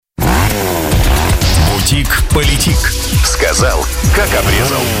Политик. Сказал, как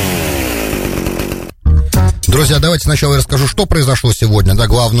обрезал. Друзья, давайте сначала я расскажу, что произошло сегодня, да,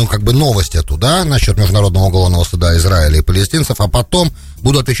 главную новость эту, да, насчет Международного уголовного суда Израиля и палестинцев, а потом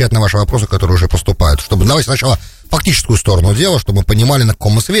буду отвечать на ваши вопросы, которые уже поступают. Давайте сначала фактическую сторону дела, чтобы мы понимали, на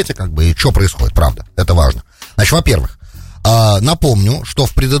каком мы свете, и что происходит, правда, это важно. Значит, во-первых, напомню, что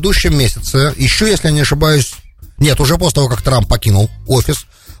в предыдущем месяце, еще, если я не ошибаюсь, уже после того, как Трамп покинул офис,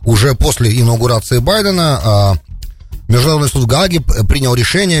 уже после инаугурации Байдена, Международный суд в Гааге принял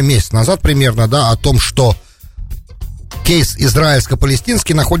решение месяц назад примерно, да, о том, что кейс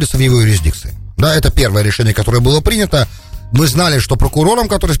израильско-палестинский находится в его юрисдикции. Да, это первое решение, которое было принято. Мы знали, что прокурором,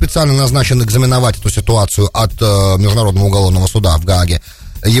 который специально назначен экзаменовать эту ситуацию от Международного уголовного суда в Гааге,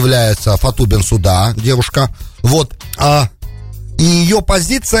 является Фату Бенсуда, девушка. Вот. И ее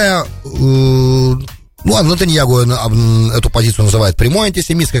позиция... Нетаньяху эту позицию называет прямой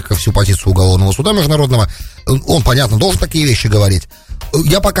антисемитской, как и всю позицию Уголовного суда Международного. Он, понятно, должен такие вещи говорить.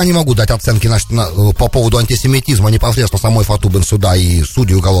 Я пока не могу дать оценки по поводу антисемитизма непосредственно самой Фату Бенсуда и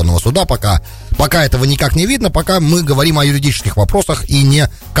судей Уголовного суда. Пока этого никак не видно, пока мы говорим о юридических вопросах и не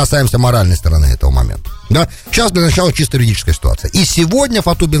касаемся моральной стороны этого момента. Да? Сейчас для начала чисто юридическая ситуация. И сегодня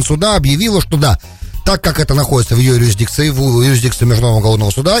Фату Бенсуда объявила, что да, так как это находится в ее юрисдикции, в юрисдикции Международного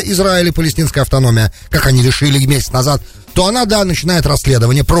уголовного суда Израиля и палестинская автономия, как они решили месяц назад, то она, да, начинает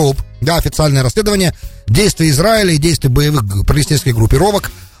расследование, официальное расследование действий Израиля и действий боевых палестинских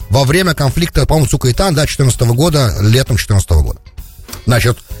группировок во время конфликта, по-моему, Цука и Тан, 2014 года, летом 2014 года.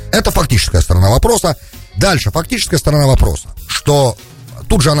 Значит, это фактическая сторона вопроса. Дальше, фактическая сторона вопроса, что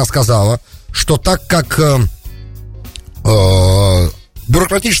тут же она сказала, что так как...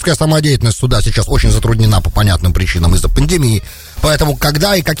 бюрократическая самодеятельность суда сейчас очень затруднена по понятным причинам из-за пандемии, поэтому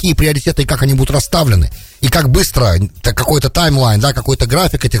когда и какие приоритеты, и как они будут расставлены, и как быстро, какой-то таймлайн, да, какой-то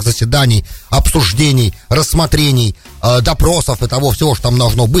график этих заседаний, обсуждений, рассмотрений, допросов и того всего, что там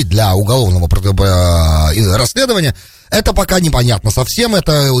должно быть для уголовного расследования, это пока непонятно совсем,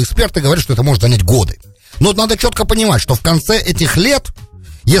 это эксперты говорят, что это может занять годы. Но надо четко понимать, что в конце этих лет,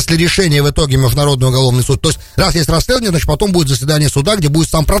 если решение в итоге Международный уголовный суд, то есть раз есть расследование, значит потом будет заседание суда, где будет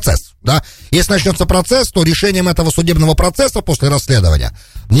сам процесс, да. Если начнется процесс, то решением этого судебного процесса после расследования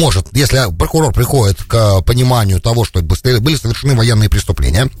может, если прокурор приходит к пониманию того, что были совершены военные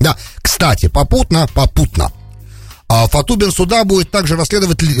преступления, да. Кстати, попутно Фату Бенсуда будет также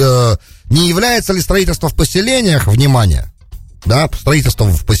расследовать, не является ли строительство в поселениях, внимание, да, строительство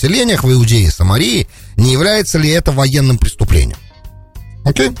в поселениях в Иудее и Самарии, не является ли это военным преступлением.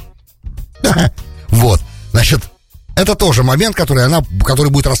 Окей? Вот. Значит, это тоже момент, который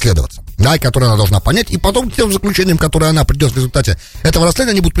будет расследоваться. Да, и который она должна понять. И потом тем заключением, которое она придет в результате этого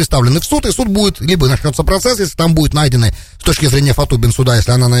расследования, будут представлены в суд. И суд будет, либо начнется процесс, если там будет найдены, с точки зрения Фату Бенсуда,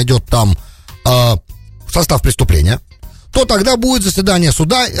 если она найдет там состав преступления, то тогда будет заседание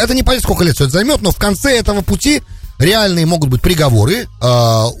суда. Это не понятно, сколько лет все это займет, но в конце этого пути реальные могут быть приговоры,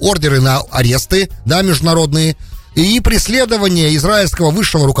 ордеры на аресты, да, международные, и преследование израильского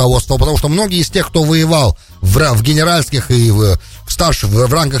высшего руководства, потому что многие из тех, кто воевал в генеральских и в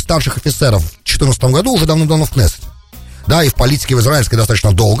рамках старших офицеров в 2014 году, уже давно-давно в Кнессете. Да, и в политике в израильской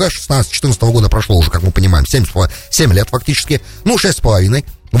достаточно долго, 16-14 года прошло уже, как мы понимаем, 7 лет фактически, 6,5.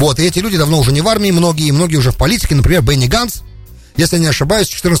 Вот, и эти люди давно уже не в армии, многие уже в политике, например, Бенни Ганц, если не ошибаюсь,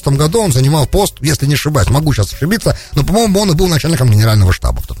 в 2014 году он занимал пост, если не ошибаюсь, могу сейчас ошибиться, но, по-моему, он и был начальником генерального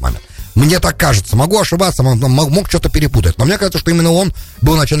штаба в тот момент. Мне так кажется, могу ошибаться, мог что-то перепутать, но мне кажется, что именно он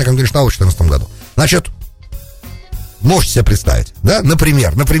был начальником генштаба в 2014 году. Значит, можете себе представить, да,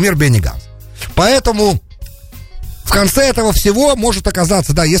 например, Бенни Ганц. Поэтому в конце этого всего может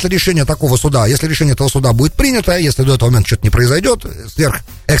оказаться, да, если решение этого суда будет принято, если до этого момента что-то не произойдет сверх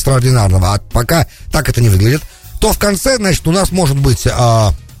экстраординарного, а пока так это не выглядит, то в конце, значит, у нас может быть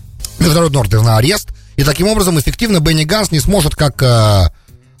международный ордер на арест, и таким образом эффективно Бенни Ганц не сможет, как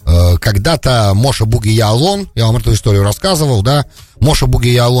когда-то Моше Буги Яалон, я вам эту историю рассказывал, да, Моше Буги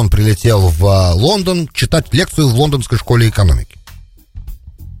Яалон прилетел в Лондон читать лекцию в Лондонской школе экономики.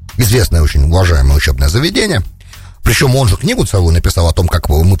 Известное, очень уважаемое учебное заведение. Причем он же книгу целую написал о том, как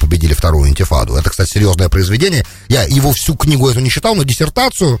мы победили вторую интифаду. Это, кстати, серьезное произведение. Я его всю книгу эту не читал, но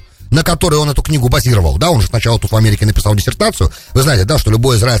диссертацию, на которой он эту книгу базировал, да, он же сначала тут в Америке написал диссертацию. Вы знаете, да, что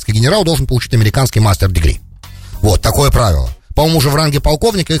любой израильский генерал должен получить американский мастер-дегри. Вот, такое правило. По-моему, уже в ранге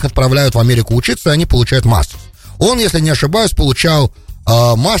полковника их отправляют в Америку учиться, и они получают мастерс. Он, если не ошибаюсь, получал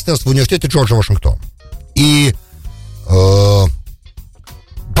мастерс в университете Джорджа Вашингтона. И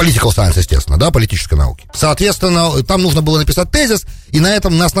Political science, естественно, да, политической науки. Соответственно, там нужно было написать тезис, и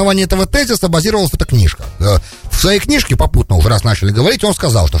на основании этого тезиса базировалась эта книжка. В своей книжке, попутно уже раз начали говорить, он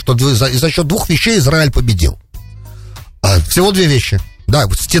сказал, что за счет двух вещей Израиль победил. Всего две вещи. Да,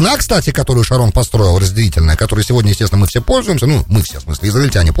 стена, кстати, которую Шарон построил, разделительная, которой сегодня, естественно, мы все пользуемся, ну, мы все, в смысле,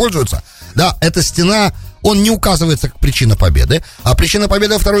 израильтяне пользуются, да, эта стена, он не указывается как причина победы, а причина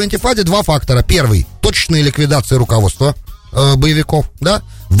победы во второй интифаде два фактора. Первый, точечные ликвидации руководства боевиков, да,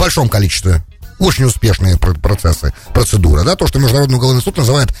 в большом количестве, очень успешные процессы, процедуры, да, то, что Международный уголовный суд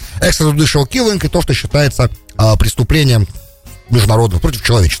называет extrajudicial killing, и то, что считается преступлением международного против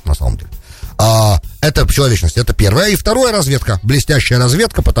человечества, на самом деле. Это человечность, это первое. И второе, разведка, блестящая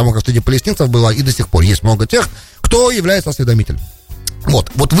разведка, потому как среди палестинцев было и до сих пор есть много тех, кто является осведомителем.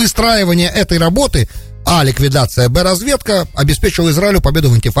 Вот выстраивание этой работы, ликвидация, разведка, обеспечила Израилю победу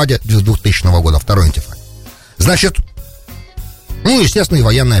в интифаде 2000 года, второй интифаде. Значит, естественно, и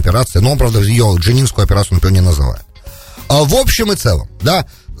военная операция, но он, правда, ее дженинскую операцию, например, не называет. В общем и целом, да,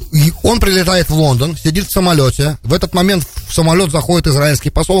 он прилетает в Лондон, сидит в самолете. В этот момент в самолет заходит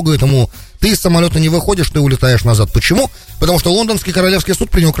израильский посол, говорит ему: ты из самолета не выходишь, ты улетаешь назад. Почему? Потому что Лондонский королевский суд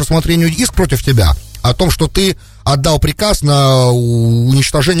принял к рассмотрению иск против тебя о том, что ты отдал приказ на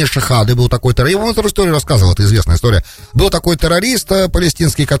уничтожение шахады. Был такой террорист, я вам эту историю рассказывал, это известная история. Был такой террорист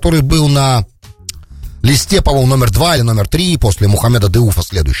палестинский, который был на листе, по-моему, номер 2 или номер 3 после Мухаммеда Деуфа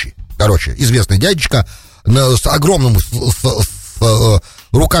следующий. Короче, известный дядечка с огромным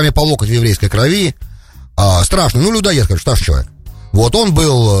руками по локоть в еврейской крови. Страшный, людоед, короче, страшный человек. Вот он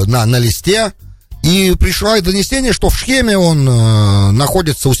был на листе, и пришло донесение, что в Шхеме он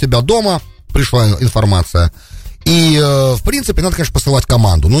находится у себя дома, пришла информация. И, в принципе, надо, конечно, посылать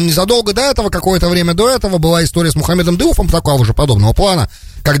команду. Но незадолго до этого, какое-то время до этого, была история с Мухаммедом Деуфом, такого же подобного плана,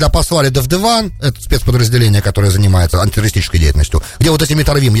 когда послали Девдеван, это спецподразделение, которое занимается антитеррористической деятельностью, где вот эти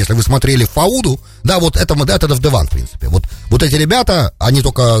Митарвим, если вы смотрели Фауду, да, вот это Девдеван, в принципе. Вот эти ребята, они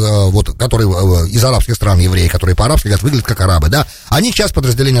только, которые из арабских стран, евреи, которые по-арабски говорят, выглядят как арабы, да, они часть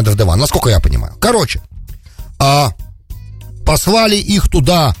подразделения Девдеван, насколько я понимаю. Короче, послали их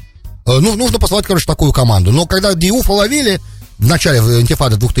туда. Нужно послать, такую команду. Но когда Деуфа ловили, в начале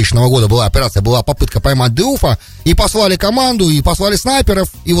интифады 2000 года была операция, была попытка поймать Деуфа, и послали команду, и послали снайперов,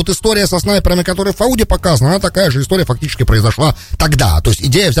 и вот история со снайперами, которая в Фауде показана, она такая же история фактически произошла тогда. То есть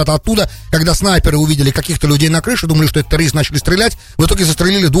идея взята оттуда, когда снайперы увидели каких-то людей на крыше, думали, что это террористы, начали стрелять, в итоге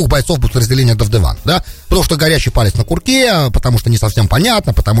застрелили двух бойцов подразделения Девдеван, да, потому что горячий палец на курке, потому что не совсем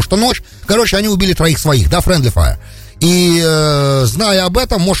понятно, потому что ночь. Короче, они убили троих своих, да, friendly fire. И, зная об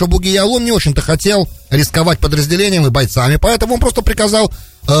этом, Моше Буги-Ялон не очень-то хотел рисковать подразделением и бойцами, поэтому он просто приказал,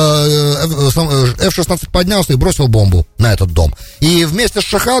 F-16 поднялся и бросил бомбу на этот дом. И вместе с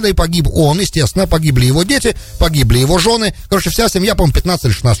шахадой погиб он, естественно, погибли его дети, погибли его жены, короче, вся семья, по-моему, 15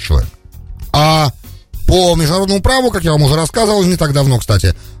 или 16 человек. А по международному праву, как я вам уже рассказывал, не так давно,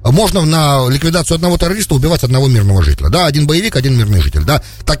 кстати, можно на ликвидацию одного террориста убивать одного мирного жителя. Да, один боевик, один мирный житель. Да,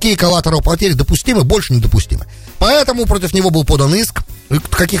 такие коллатерал потери допустимы, больше недопустимы. Поэтому против него был подан иск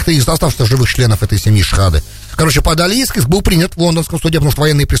каких-то из оставшихся живых членов этой семьи шахады. Короче, подали иск был принят в лондонском суде, потому что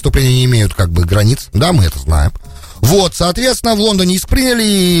военные преступления не имеют границ. Да, мы это знаем. Вот, соответственно, в Лондоне иск приняли,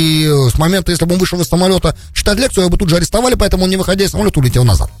 и с момента, если бы он вышел из самолета читать лекцию, его бы тут же арестовали, поэтому он, не выходя из самолета, улетел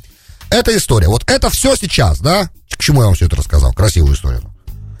назад. Это история. Вот это все сейчас, да? К чему я вам все это рассказал? Красивую историю.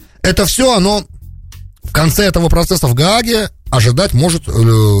 Это все, оно в конце этого процесса в Гааге ожидать может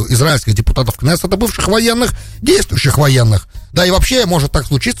израильских депутатов Кнессета, бывших военных, действующих военных. Да, и вообще может так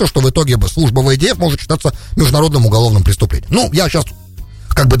случиться, что в итоге служба ВДФ может считаться международным уголовным преступлением. Я сейчас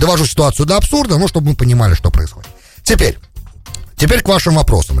довожу ситуацию до абсурда, чтобы мы понимали, что происходит. Теперь к вашим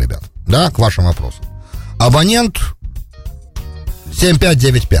вопросам, ребят. Да, к вашим вопросам. Абонент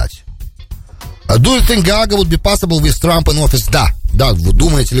 7595. Do you think Gaga would be possible with Trump in office? Да,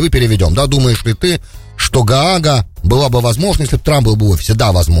 думаете ли вы, переведем, да, думаешь ли ты, что Гаага была бы возможна, если бы Трамп был бы в офисе?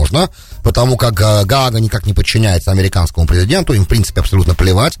 Да, возможно, потому как Гаага никак не подчиняется американскому президенту, им, в принципе, абсолютно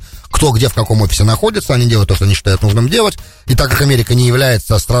плевать, кто где в каком офисе находится, они делают то, что они считают нужным делать, и так как Америка не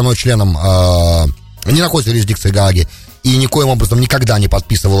является страной-членом, не находится в юрисдикции Гааги, и никоим образом никогда не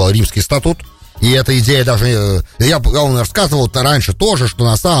подписывала Римский статут, и эта идея даже... Я вам рассказывал раньше тоже, что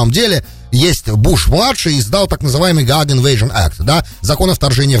на самом деле есть Буш-младший издал так называемый Gag Invasion Act, да, закон о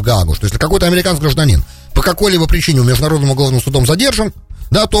вторжении в Гаагу, что если какой-то американский гражданин по какой-либо причине Международным уголовным судом задержан,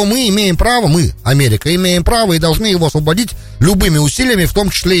 да, то мы имеем право, Америка, имеем право и должны его освободить любыми усилиями, в том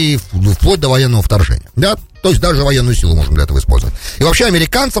числе и вплоть до военного вторжения, да, то есть даже военную силу можем для этого использовать. И вообще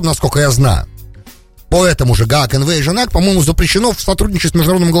американцам, насколько я знаю, по этому же Гааг Invasion Act, по-моему, запрещено в сотрудничестве с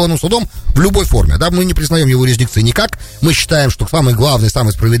Международным уголовным судом в любой форме. Да, мы не признаем его юрисдикции никак. Мы считаем, что самый главный,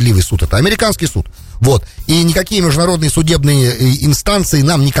 самый справедливый суд — это американский суд. Вот. И никакие международные судебные инстанции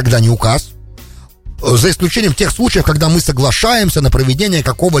нам никогда не указ. За исключением тех случаев, когда мы соглашаемся на проведение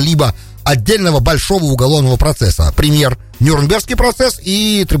какого-либо отдельного большого уголовного процесса. Пример — Нюрнбергский процесс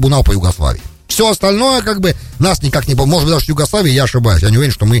и трибунал по Югославии. Все остальное, как бы, нас никак не... Может быть, даже в Югославии, я ошибаюсь. Я не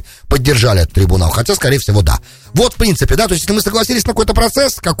уверен, что мы поддержали этот трибунал. Хотя, скорее всего, да. Вот, в принципе, да. То есть, если мы согласились на какой-то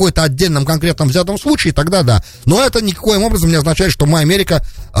процесс, в какой-то отдельном конкретном взятом случае, тогда да. Но это никаким образом не означает, что мы, Америка,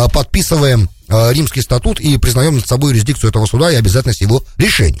 подписываем Римский статут и признаем над собой юрисдикцию этого суда и обязательность его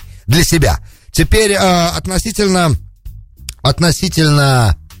решений для себя. Теперь относительно...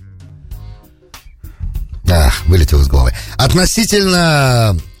 вылетел из головы.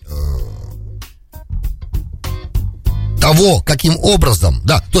 Относительно... того, каким образом,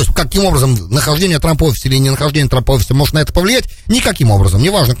 да, то есть каким образом нахождение Трампа в офисе или не нахождение Трампа в офисе может на это повлиять, никаким образом.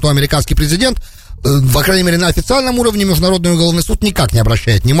 Неважно, кто американский президент, по крайней мере, на официальном уровне Международный уголовный суд никак не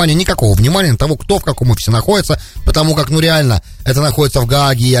обращает никакого внимания на того, кто в каком офисе находится, потому как, реально, это находится в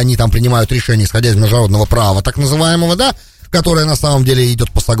Гааге, и они там принимают решения, исходя из международного права, так называемого, да, которое на самом деле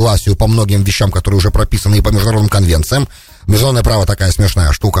идет по согласию по многим вещам, которые уже прописаны и по международным конвенциям. Международное право такая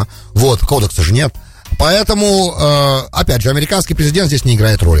смешная штука. Вот, кодекса же нет. Поэтому, опять же, американский президент здесь не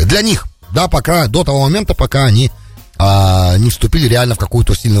играет роли. Для них, да, пока, до того момента, пока они не вступили реально в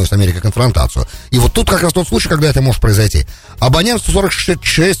какую-то сильную с Америкой конфронтацию. И вот тут как раз тот случай, когда это может произойти. Абонент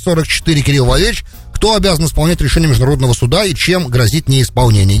 146-44, Кирилл Валерьевич, кто обязан исполнять решение Международного суда и чем грозит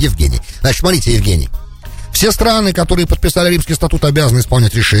неисполнение? Евгений. Значит, смотрите, Евгений. Все страны, которые подписали Римский статут, обязаны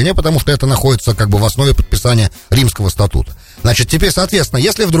исполнять решение, потому что это находится как бы в основе подписания Римского статута. Значит, теперь, соответственно,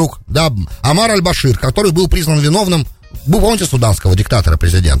 если вдруг, да, Омар аль-Башир, который был признан виновным, вы помните суданского диктатора,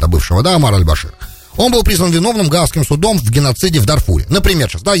 президента бывшего, да, Омар аль-Башир, он был признан виновным Гаагским судом в геноциде в Дарфуре. Например,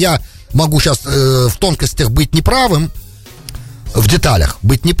 сейчас, да, я могу сейчас в тонкостях быть неправым, в деталях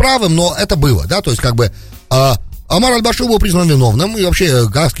быть неправым, но это было, да, то есть как бы... Омар аль-Башир был признан виновным, и вообще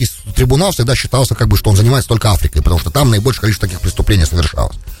Гаагский трибунал всегда считался, как бы, что он занимается только Африкой, потому что там наибольшее количество таких преступлений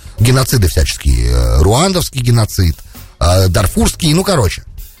совершалось. Геноциды всяческие, руандовский геноцид, дарфурский,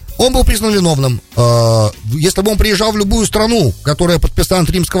 Он был признан виновным. Если бы он приезжал в любую страну, которая подписала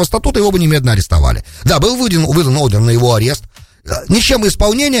Римского статута, его бы немедленно арестовали. Да, был выдан ордер на его арест. Ничем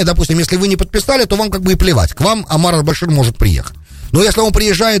исполнение, допустим, если вы не подписали, то вам как бы и плевать. К вам Омар аль-Башир может приехать. Но если он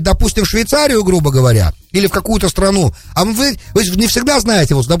приезжает, допустим, в Швейцарию, грубо говоря, или в какую-то страну, а вы не всегда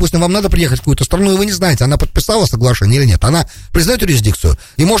знаете, вот, допустим, вам надо приехать в какую-то страну, и вы не знаете, она подписала соглашение или нет, она признает юрисдикцию.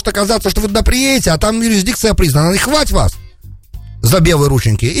 И может оказаться, что вы туда приедете, а там юрисдикция признана, и хватит вас за белые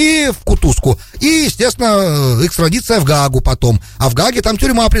рученьки, и в кутузку, и, естественно, экстрадиция в Гаагу потом. А в Гааге там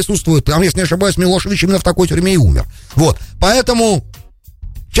тюрьма присутствует, там, если не ошибаюсь, Милошевич именно в такой тюрьме и умер. Вот, поэтому...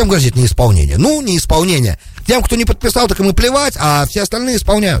 Чем грозит неисполнение? Неисполнение. Тем, кто не подписал, так им и плевать, а все остальные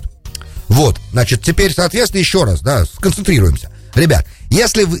исполняют. Вот, значит, теперь, соответственно, еще раз, да, сконцентрируемся. Ребят,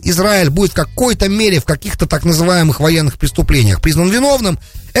 если Израиль будет в какой-то мере в каких-то так называемых военных преступлениях признан виновным,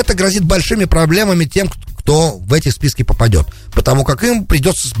 это грозит большими проблемами тем, кто в эти списки попадет. Потому как им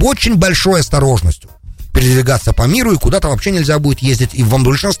придется с очень большой осторожностью передвигаться по миру, и куда-то вообще нельзя будет ездить. И в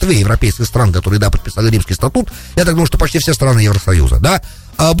большинстве европейских стран, которые, да, подписали Римский статут, я так думаю, что почти все страны Евросоюза, да,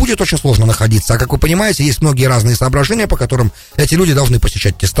 будет очень сложно находиться. А как вы понимаете, есть многие разные соображения, по которым эти люди должны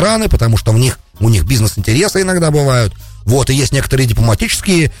посещать эти страны, потому что у них бизнес-интересы иногда бывают. Вот, и есть некоторые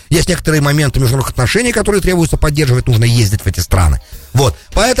дипломатические, есть некоторые моменты международных отношений, которые требуется поддерживать, нужно ездить в эти страны. Вот,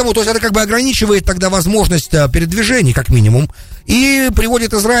 поэтому, то есть это как бы ограничивает тогда возможность передвижений, как минимум, и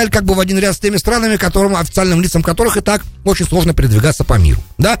приводит Израиль как бы в один ряд с теми странами, официальным лицам которых и так очень сложно передвигаться по миру,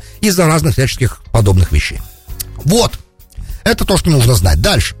 да, из-за разных всяческих подобных вещей. Вот, это то, что нужно знать.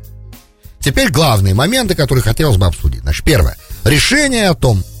 Дальше. Теперь главные моменты, которые хотелось бы обсудить. Значит, первое. Решение о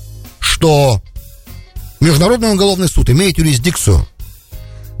том, что Международный уголовный суд имеет юрисдикцию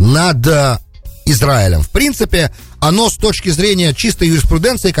над Израилем. В принципе, оно с точки зрения чистой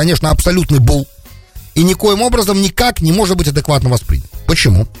юриспруденции, конечно, абсолютный булл. И никоим образом никак не может быть адекватно воспринято.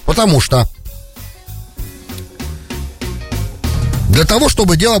 Почему? Потому что для того,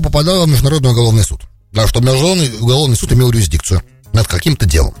 чтобы дело попадало в Международный уголовный суд, да, чтобы Международный уголовный суд имел юрисдикцию над каким-то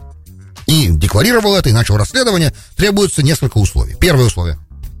делом и декларировал это, и начал расследование, требуется несколько условий. Первое условие.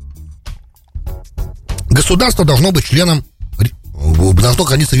 Государство должно быть членом, должно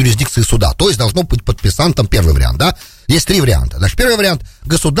храниться юрисдикции суда, то есть должно быть подписан, там первый вариант, да, есть три варианта. Значит, первый вариант,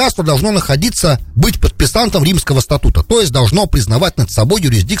 государство должно быть подписантом Римского статута, то есть должно признавать над собой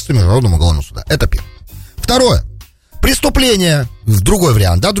юрисдикцию Международного уголовного суда, это первое. Второе, Преступление, другой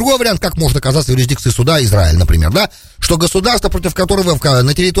вариант, да, другой вариант, как может оказаться в юрисдикции суда Израиль, например, да, что государство, против которого,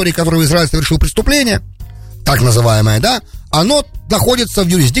 на территории которого Израиль совершил преступление, так называемое, да, оно находится в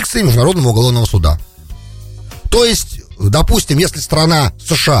юрисдикции Международного уголовного суда. То есть, допустим, если страна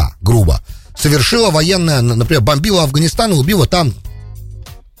США, грубо, совершила военное, например, бомбила Афганистан и убила там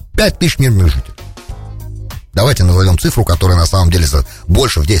 5000 мирных жителей. Давайте назовем цифру, которая на самом деле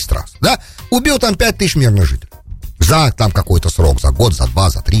больше в 10 раз, да, убил там 5000 мирных жителей. За там какой-то срок, за год, за 2,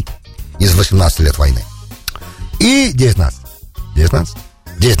 за 3, из 18 лет войны. И 19.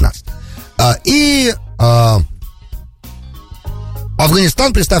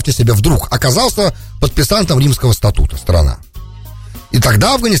 Афганистан, представьте себе, вдруг оказался подписантом Римского статута, страна. И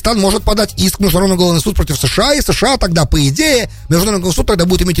тогда Афганистан может подать иск в Международный уголовный суд против США, и США тогда, по идее, Международный уголовный суд тогда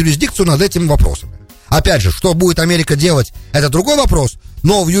будет иметь юрисдикцию над этими вопросами. Опять же, что будет Америка делать, это другой вопрос,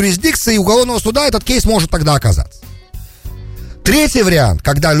 но в юрисдикции уголовного суда этот кейс может тогда оказаться. Третий вариант,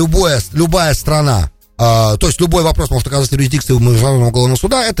 когда любая страна, то есть любой вопрос может оказаться в юрисдикции Международного уголовного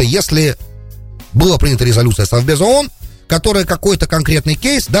суда, это если была принята резолюция Совбеза ООН, которая какой-то конкретный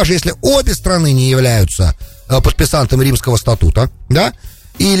кейс, даже если обе страны не являются подписантами Римского статута, да,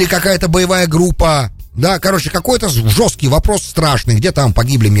 или какая-то боевая группа, да, короче, какой-то жесткий вопрос страшный, где там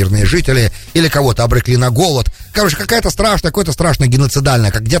погибли мирные жители, или кого-то обрекли на голод, короче, какое-то страшное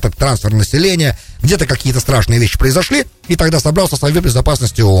геноцидальное, как где-то трансфер населения, где-то какие-то страшные вещи произошли, и тогда собрался Совет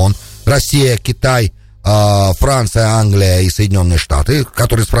Безопасности ООН, Россия, Китай, Франция, Англия и Соединенные Штаты,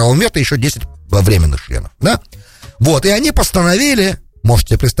 которые с правом вето еще 10 временных членов, да, вот, и они постановили,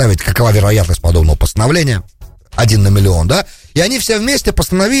 можете представить, какова вероятность подобного постановления, 1 на миллион, да, и они все вместе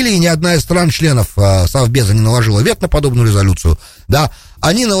постановили, и ни одна из стран-членов Совбеза не наложила вето на подобную резолюцию, да,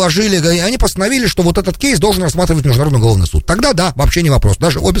 они постановили, что вот этот кейс должен рассматривать Международный уголовный суд. Тогда, да, вообще не вопрос,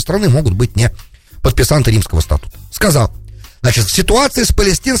 даже обе страны могут быть не подписанты Римского статута. Сказал, значит, в ситуации с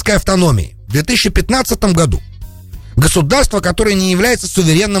палестинской автономией в 2015 году государство, которое не является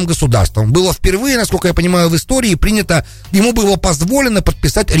суверенным государством, было впервые, насколько я понимаю, в истории принято, ему было позволено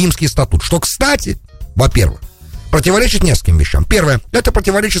подписать Римский статут, что, кстати, во-первых, противоречит нескольким вещам. Первое, это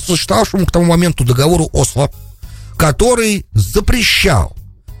противоречит существовавшему к тому моменту договору Осло, который запрещал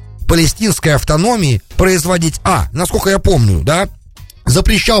палестинской автономии производить, насколько я помню, да,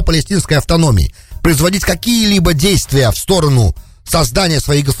 запрещал палестинской автономии производить какие-либо действия в сторону создания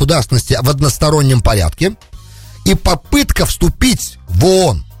своей государственности в одностороннем порядке, и попытка вступить в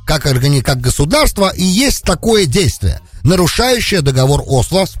ООН как государство и есть такое действие, нарушающее договор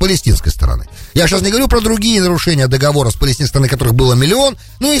Осло с палестинской стороны. Я сейчас не говорю про другие нарушения договора с палестинской стороны, которых было миллион,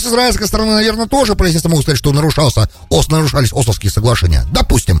 но и с израильской стороны, наверное, тоже палестинцы могут сказать, что нарушались Ословские соглашения.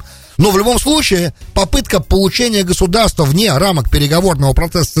 Допустим. Но в любом случае, попытка получения государства вне рамок переговорного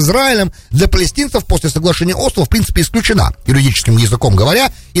процесса с Израилем для палестинцев после соглашения Осло, в принципе, исключена, юридическим языком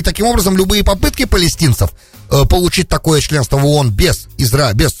говоря, и таким образом любые попытки палестинцев получить такое членство в ООН без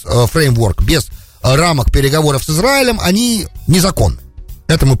фреймворк, без рамок переговоров с Израилем, они незаконны.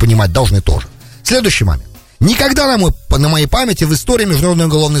 Это мы понимать должны тоже. Следующий момент. Никогда на моей памяти в истории Международный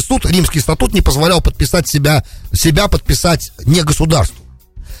уголовный суд, Римский статут, не позволял подписать себя подписать не государству.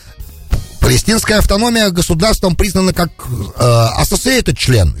 Палестинская автономия государством признана как associated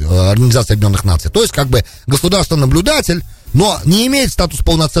член Организации Объединенных Наций, то есть как бы государство-наблюдатель, но не имеет статус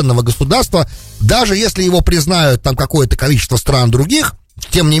полноценного государства, даже если его признают там какое-то количество стран других,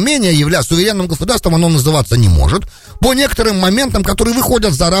 тем не менее, являясь суверенным государством, оно называться не может, по некоторым моментам, которые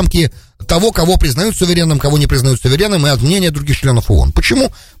выходят за рамки того, кого признают суверенным, кого не признают суверенным, и от мнения других членов ООН.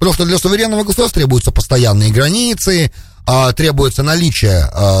 Почему? Потому что для суверенного государства требуются постоянные границы, требуется наличие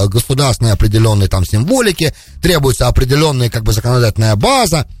государственной определенной там символики, требуется определенная как бы законодательная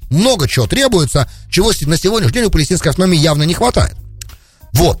база, много чего требуется, чего на сегодняшний день у палестинской автономии явно не хватает.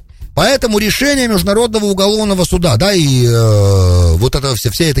 Вот. Поэтому решение Международного уголовного суда, да, и вот это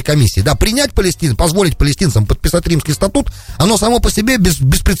всей этой комиссии, да, позволить палестинцам подписать Римский статут, оно само по себе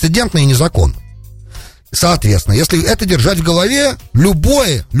беспрецедентно и незаконно. Соответственно, если это держать в голове,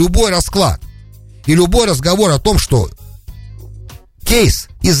 любой расклад и любой разговор о том, что кейс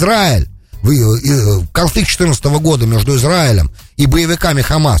Израиль, конфликт 2014 года между Израилем и боевиками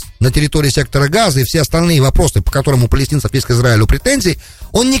Хамас на территории сектора Газа и все остальные вопросы, по которым у палестинцев есть к Израилю претензий,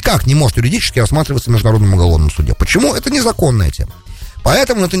 он никак не может юридически рассматриваться в Международном уголовном суде. Почему? Это незаконная тема.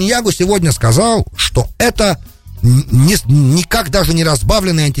 Поэтому Нетаньяху сегодня сказал, что это никак даже не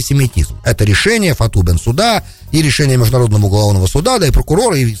разбавленный антисемитизм. Это решение Фату бен Суда и решение Международного уголовного суда, да и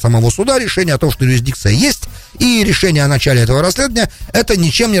прокурора, и самого суда, решение о том, что юрисдикция есть, и решение о начале этого расследования, это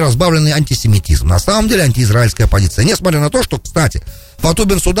ничем не разбавленный антисемитизм. На самом деле антиизраильская позиция. Несмотря на то, что, кстати, Фату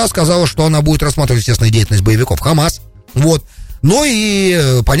бен Суда сказала, что она будет рассматривать, естественно, деятельность боевиков Хамас, Вот. Ну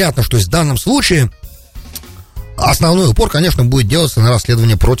и понятно, что в данном случае основной упор, конечно, будет делаться на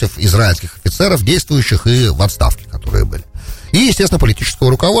расследование против израильских офицеров, действующих и в отставке, которые были. И, естественно, политического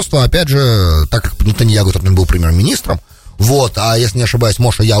руководства, опять же, так как Нетаньяху был премьер-министром, вот, а если не ошибаюсь,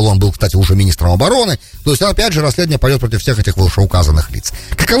 Моше Яалон был, кстати, уже министром обороны, то есть, опять же, расследование пойдет против всех этих вышеуказанных лиц.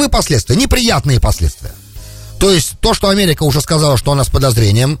 Каковы последствия? Неприятные последствия. То есть, то, что Америка уже сказала, что она с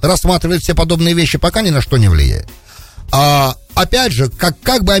подозрением рассматривает все подобные вещи, пока ни на что не влияет. А, опять же,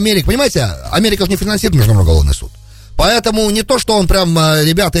 как бы Америка, понимаете, Америка же не финансирует Международный уголовный суд. Поэтому не то, что он прям,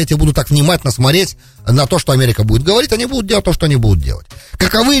 ребята эти будут так внимательно смотреть на то, что Америка будет говорить, они будут делать то, что они будут делать.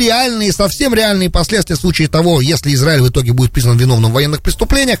 Каковы реальные, совсем реальные последствия в случае того, если Израиль в итоге будет признан виновным в военных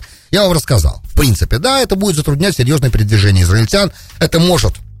преступлениях, я вам рассказал. В принципе, да, это будет затруднять серьезное передвижение израильтян, это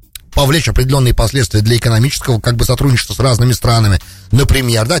может повлечь определенные последствия для экономического, как бы, сотрудничества с разными странами,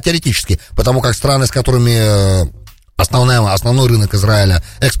 например, да, теоретически, потому как страны, с которыми основной рынок Израиля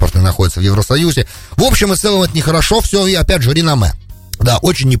экспортный находится в Евросоюзе. В общем и целом это нехорошо, все, и опять же реноме. Да,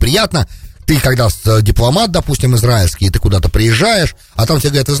 очень неприятно. Ты, когда дипломат, допустим, израильский, ты куда-то приезжаешь, а там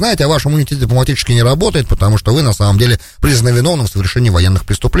тебе говорят, вы знаете, а ваш иммунитет дипломатически не работает, потому что вы, на самом деле, признаны виновным в совершении военных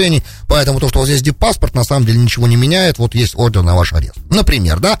преступлений, поэтому то, что у вас есть диппаспорт, на самом деле ничего не меняет, вот есть ордер на ваш арест.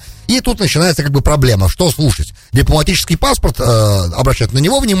 Например, да? И тут начинается как бы проблема, что слушать, дипломатический паспорт, обращать на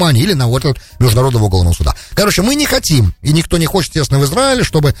него внимание или на вот этот Международного уголовного суда. Короче, мы не хотим, и никто не хочет, естественно, в Израиле,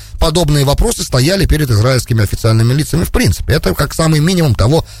 чтобы подобные вопросы стояли перед израильскими официальными лицами в принципе. Это как самый минимум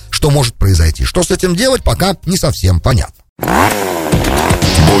того, что может произойти. Что с этим делать, пока не совсем понятно.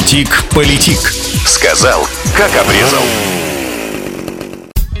 Бутик-политик. Сказал, как обрезал.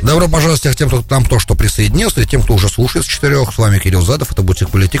 Добро пожаловать всех тем, кто там то, что присоединился, и тем, кто уже слушает с 4. С вами Кирилл Задов, это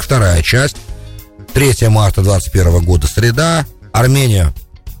Бутик-политик, вторая часть. 3 марта 2021 года, среда. Армения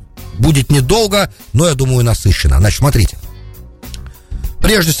будет недолго, но, я думаю, насыщенно. Значит, смотрите.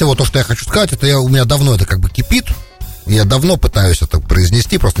 Прежде всего, то, что я хочу сказать, это у меня давно это как бы кипит. Я давно пытаюсь это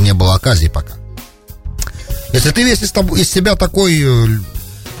произнести, просто не было оказии пока. Если ты весь из себя такой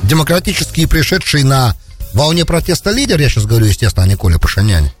демократический, пришедший на волне протеста лидер, я сейчас говорю, естественно, о Николе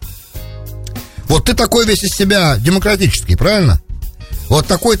Пашиняне. Вот ты такой весь из себя демократический, правильно? Вот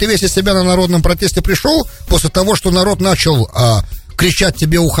такой ты весь из себя на народном протесте пришел после того, что народ начал кричать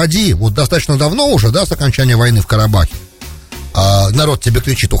тебе «уходи». Вот достаточно давно уже, да, с окончания войны в Карабахе. Народ тебе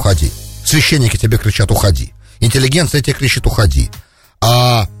кричит «уходи». Священники тебе кричат «уходи». Интеллигенция тебе кричит «уходи».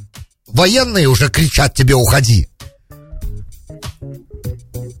 А военные уже кричат тебе «уходи».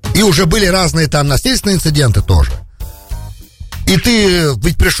 И уже были разные там насильственные инциденты тоже. И ты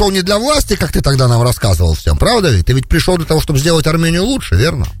ведь пришел не для власти, как ты тогда нам рассказывал всем, правда ведь? Ты ведь пришел для того, чтобы сделать Армению лучше,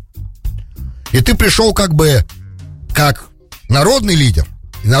 верно? И ты пришел как бы как народный лидер.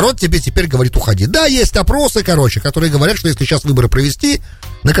 И народ тебе теперь говорит «уходи». Да, есть опросы, которые говорят, что если сейчас выборы провести,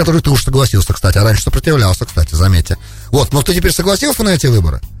 на которые ты уже согласился, кстати, а раньше сопротивлялся, кстати, заметьте. Вот, но ты теперь согласился на эти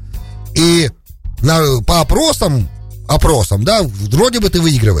выборы. И по опросам, да, вроде бы ты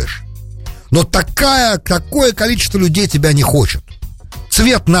выигрываешь. Но такое количество людей тебя не хочет.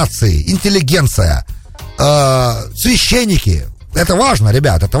 Цвет нации, интеллигенция, священники. Это важно,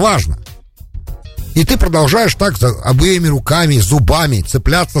 ребят, это важно. И ты продолжаешь так обеими руками, зубами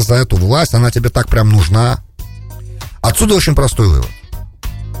цепляться за эту власть. Она тебе так прям нужна. Отсюда очень простой вывод.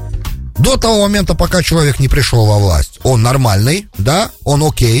 До того момента, пока человек не пришел во власть, он нормальный, да, он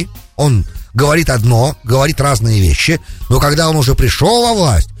окей, он говорит одно, говорит разные вещи, но когда он уже пришел во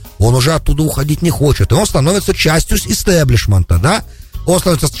власть, он уже оттуда уходить не хочет, и он становится частью истеблишмента, да, он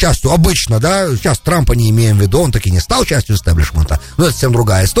становится частью, обычно, да, сейчас Трампа не имеем в виду, он таки не стал частью истеблишмента, но это совсем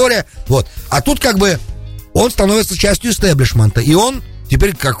другая история, вот, а тут как бы он становится частью истеблишмента, и он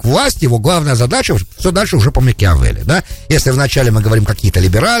теперь, как власть, его главная задача все дальше уже по Макиавелли, да? Если вначале мы говорим какие-то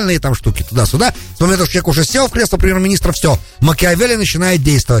либеральные там штуки туда-сюда, с момента, что человек уже сел в кресло премьер-министра, все, Макиавелли начинает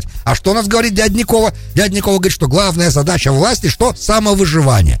действовать. А что у нас говорит Дядникова? Дядникова говорит, что главная задача власти, что?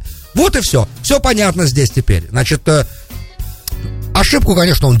 Самовыживание. Вот и все. Все понятно здесь теперь. Значит, ошибку,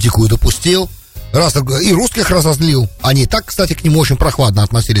 конечно, он дикую допустил. И русских разозлил. Они так, кстати, к нему очень прохладно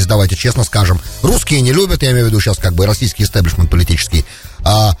относились, давайте честно скажем. Русские не любят, я имею в виду сейчас как бы российский истеблишмент политический.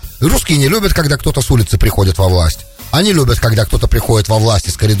 Русские не любят, когда кто-то с улицы приходит во власть. Они любят, когда кто-то приходит во власть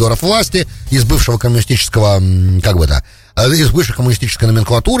из коридоров власти, из бывшего коммунистического, из бывшей коммунистической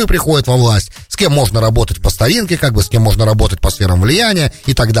номенклатуры приходит во власть, с кем можно работать по старинке, как бы с кем можно работать по сферам влияния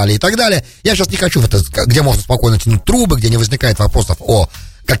и так далее, и так далее. Я сейчас не хочу в это, где можно спокойно тянуть трубы, где не возникает вопросов о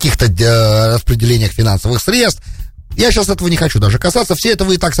каких-то распределениях финансовых средств. Я сейчас этого не хочу даже касаться. Все это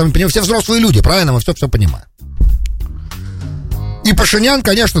вы и так сами понимаете. Все взрослые люди, правильно? Мы все понимаем. И Пашинян,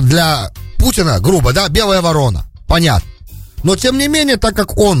 конечно, для Путина, грубо, да, белая ворона. понятно. Но, тем не менее, так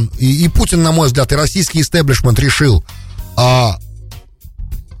как он и Путин, на мой взгляд, и российский истеблишмент решил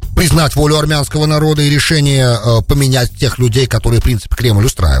признать волю армянского народа и решение поменять тех людей, которые, в принципе, Кремль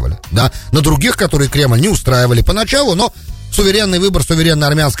устраивали, да, на других, которые Кремль не устраивали поначалу, но суверенный выбор суверенной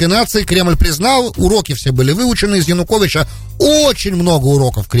армянской нации Кремль признал, уроки все были выучены из Януковича. Очень много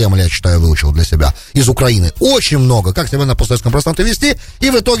уроков Кремль, я считаю, выучил для себя из Украины. Очень много. Как себя на постсоветском пространстве вести. И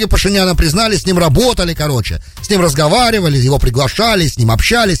в итоге Пашиняна признали, с ним работали, с ним разговаривали, его приглашали, с ним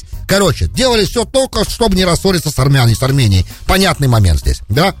общались. Делали все только, чтобы не рассориться с Арменией. Понятный момент здесь,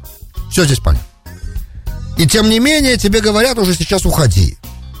 да? Все здесь понятно. И тем не менее, тебе говорят уже сейчас уходи.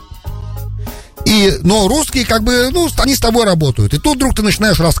 Но русские они с тобой работают. И тут вдруг ты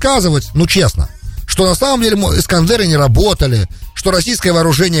начинаешь рассказывать, честно, что на самом деле Искандеры не работали, что российское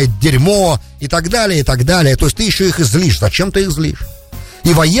вооружение дерьмо и так далее, и так далее. То есть ты еще их и злишь. Зачем ты их злишь?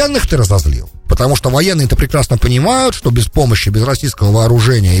 И военных ты разозлил. Потому что военные-то прекрасно понимают, что без российского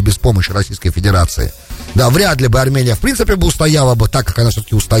вооружения и без помощи Российской Федерации, да, вряд ли бы Армения в принципе бы устояла бы так, как она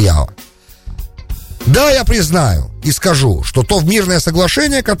все-таки устояла. Да, я признаю и скажу, что то мирное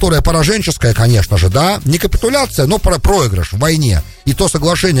соглашение, которое пораженческое, конечно же, да, не капитуляция, но проигрыш в войне, и то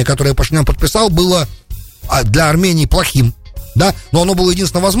соглашение, которое Пашинян подписал, было для Армении плохим, да, но оно было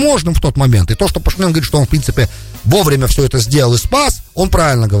единственно возможным в тот момент, и то, что Пашинян говорит, что он, в принципе, вовремя все это сделал и спас, он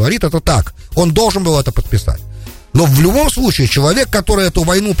правильно говорит, это так, он должен был это подписать. Но в любом случае, человек, который эту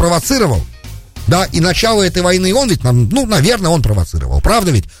войну провоцировал, да, и начало этой войны он ведь, наверное, он провоцировал.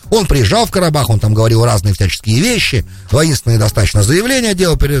 Правда ведь? Он приезжал в Карабах, он там говорил разные всяческие вещи, воинственные достаточно заявления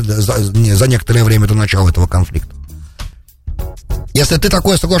делал за некоторое время до начала этого конфликта. Если ты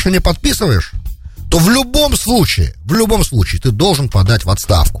такое соглашение подписываешь, то в любом случае ты должен подать в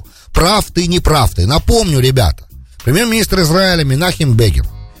отставку. Прав ты, не прав ты. Напомню, ребята, премьер-министр Израиля Менахем Бегин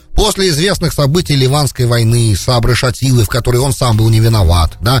после известных событий Ливанской войны, Сабры Шатилы, в которой он сам был не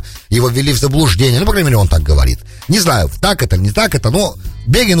виноват, да, его ввели в заблуждение, по крайней мере, он так говорит. Не знаю, так это, не так это, но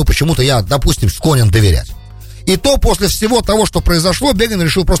Бегину почему-то я, допустим, склонен доверять. И то после всего того, что произошло, Бегин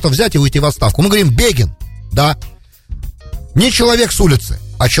решил просто взять и уйти в отставку. Мы говорим, Бегин, да, не человек с улицы,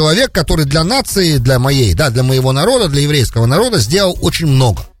 а человек, который для нации, для моего народа, для еврейского народа сделал очень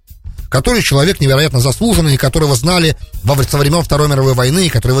много. Который человек невероятно заслуженный, которого знали со времен Второй мировой войны,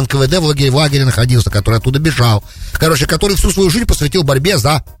 который в НКВД в лагере находился, который оттуда бежал. Который всю свою жизнь посвятил борьбе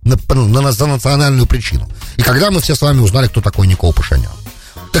за национальную причину. И когда мы все с вами узнали, кто такой Никол Пашинян.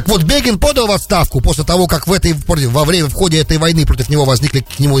 Так вот, Бегин подал в отставку после того, как в ходе этой войны против него возникли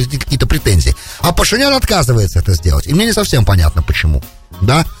какие-то претензии. А Пашинян отказывается это сделать. И мне не совсем понятно, почему.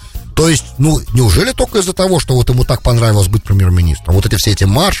 Да? То есть, неужели только из-за того, что вот ему так понравилось быть премьер-министром? Вот все эти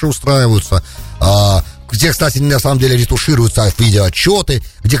марши устраиваются, где, кстати, на самом деле ретушируются видеоотчеты,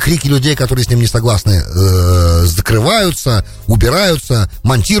 где крики людей, которые с ним не согласны, закрываются, убираются,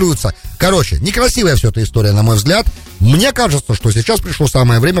 монтируются. Короче, некрасивая все эта история, на мой взгляд. Мне кажется, что сейчас пришло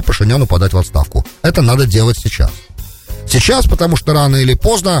самое время Пашиняну подать в отставку. Это надо делать сейчас. Сейчас, потому что рано или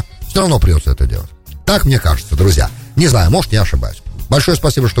поздно все равно придется это делать. Так мне кажется, друзья. Не знаю, может, я ошибаюсь. Большое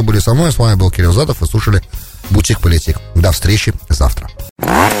спасибо, что были со мной. С вами был Кирилл Задов. Вы слушали «Бутик Политик». До встречи завтра.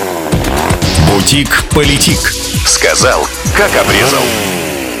 «Бутик Политик». Сказал, как обрезал.